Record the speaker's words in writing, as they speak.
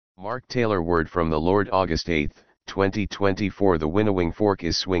Mark Taylor Word from the Lord, August 8, 2024. The winnowing fork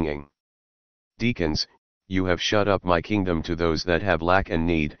is swinging. Deacons, you have shut up my kingdom to those that have lack and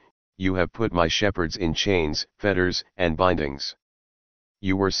need, you have put my shepherds in chains, fetters, and bindings.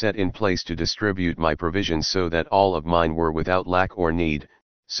 You were set in place to distribute my provisions so that all of mine were without lack or need,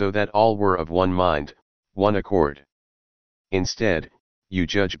 so that all were of one mind, one accord. Instead, you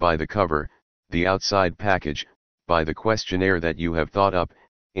judge by the cover, the outside package, by the questionnaire that you have thought up,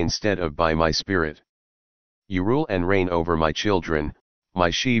 instead of by my spirit. You rule and reign over my children, my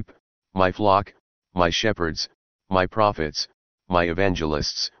sheep, my flock, my shepherds, my prophets, my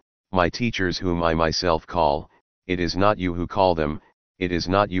evangelists, my teachers whom I myself call. It is not you who call them, it is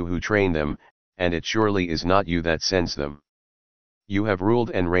not you who train them, and it surely is not you that sends them. You have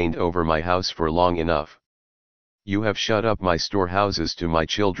ruled and reigned over my house for long enough. You have shut up my storehouses to my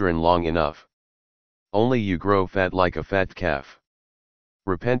children long enough. Only you grow fat like a fat calf.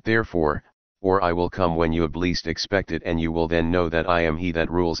 Repent therefore, or I will come when you least expect it, and you will then know that I am he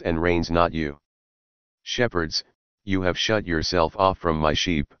that rules and reigns, not you. Shepherds, you have shut yourself off from my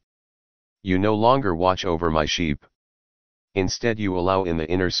sheep. You no longer watch over my sheep. Instead you allow in the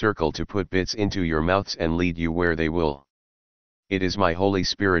inner circle to put bits into your mouths and lead you where they will. It is my Holy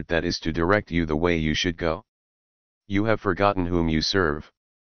Spirit that is to direct you the way you should go. You have forgotten whom you serve.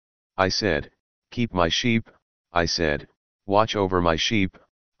 I said, keep my sheep, I said, watch over my sheep,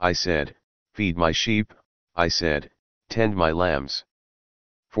 I said, feed my sheep, I said, tend my lambs.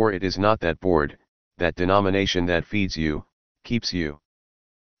 For it is not that board, that denomination that feeds you, keeps you,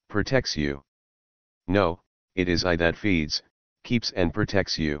 protects you. No, it is I that feeds, keeps and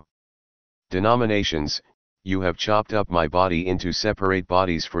protects you. Denominations, you have chopped up my body into separate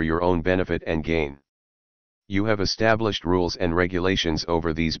bodies for your own benefit and gain. You have established rules and regulations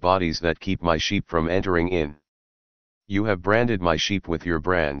over these bodies that keep my sheep from entering in. You have branded my sheep with your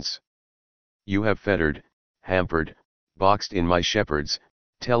brands. You have fettered, hampered, boxed in my shepherds,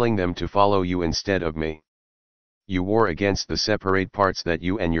 telling them to follow you instead of me. You war against the separate parts that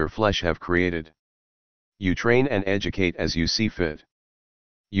you and your flesh have created. You train and educate as you see fit.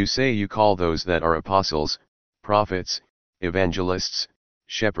 You say you call those that are apostles, prophets, evangelists,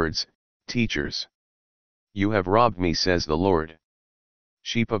 shepherds, teachers. You have robbed me, says the Lord.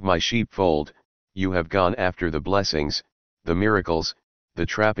 Sheep of my sheepfold, you have gone after the blessings, the miracles, the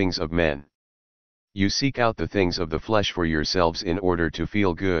trappings of men. You seek out the things of the flesh for yourselves in order to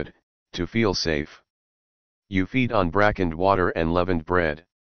feel good, to feel safe. You feed on brackened water and leavened bread.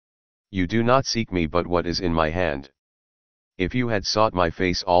 You do not seek me but what is in my hand. If you had sought my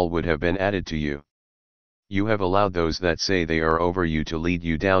face, all would have been added to you. You have allowed those that say they are over you to lead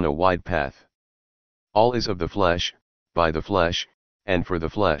you down a wide path. All is of the flesh, by the flesh, and for the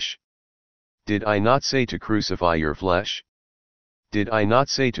flesh. Did I not say to crucify your flesh? Did I not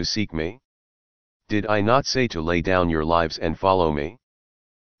say to seek me? Did I not say to lay down your lives and follow me?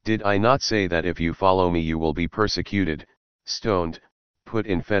 Did I not say that if you follow me you will be persecuted, stoned, put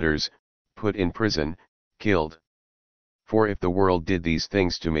in fetters, put in prison, killed? For if the world did these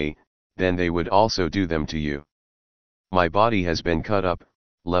things to me, then they would also do them to you. My body has been cut up,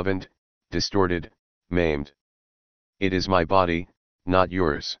 leavened, distorted, maimed. It is my body, not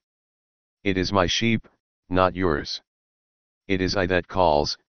yours. It is my sheep, not yours. It is I that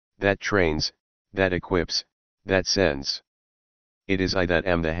calls, that trains, that equips, that sends. It is I that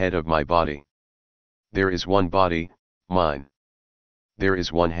am the head of my body. There is one body, mine. There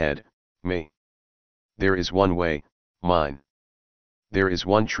is one head, me. There is one way, mine. There is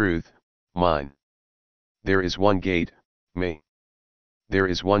one truth, mine. There is one gate, me. There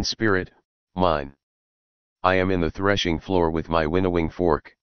is one spirit, mine. I am in the threshing floor with my winnowing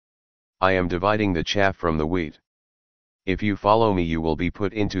fork. I am dividing the chaff from the wheat. If you follow me you will be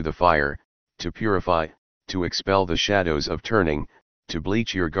put into the fire, to purify, to expel the shadows of turning, to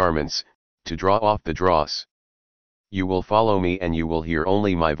bleach your garments, to draw off the dross. You will follow me and you will hear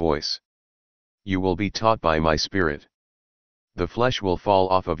only my voice. You will be taught by my spirit. The flesh will fall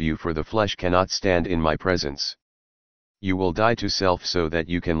off of you, for the flesh cannot stand in my presence. You will die to self so that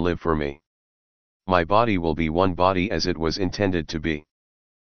you can live for me. My body will be one body as it was intended to be.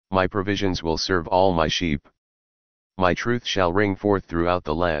 My provisions will serve all my sheep. My truth shall ring forth throughout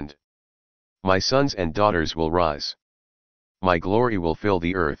the land. My sons and daughters will rise. My glory will fill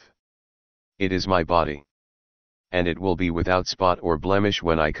the earth. It is my body. And it will be without spot or blemish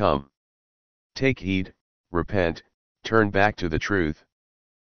when I come. Take heed, repent, turn back to the truth.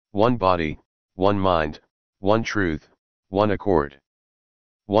 One body, one mind, one truth, one accord.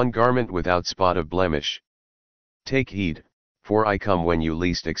 One garment without spot of blemish. Take heed, for I come when you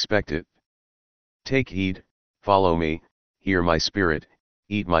least expect it. Take heed, follow me, hear my spirit,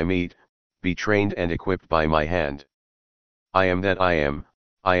 eat my meat, be trained and equipped by my hand. I am that I am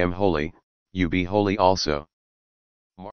holy, you be holy also.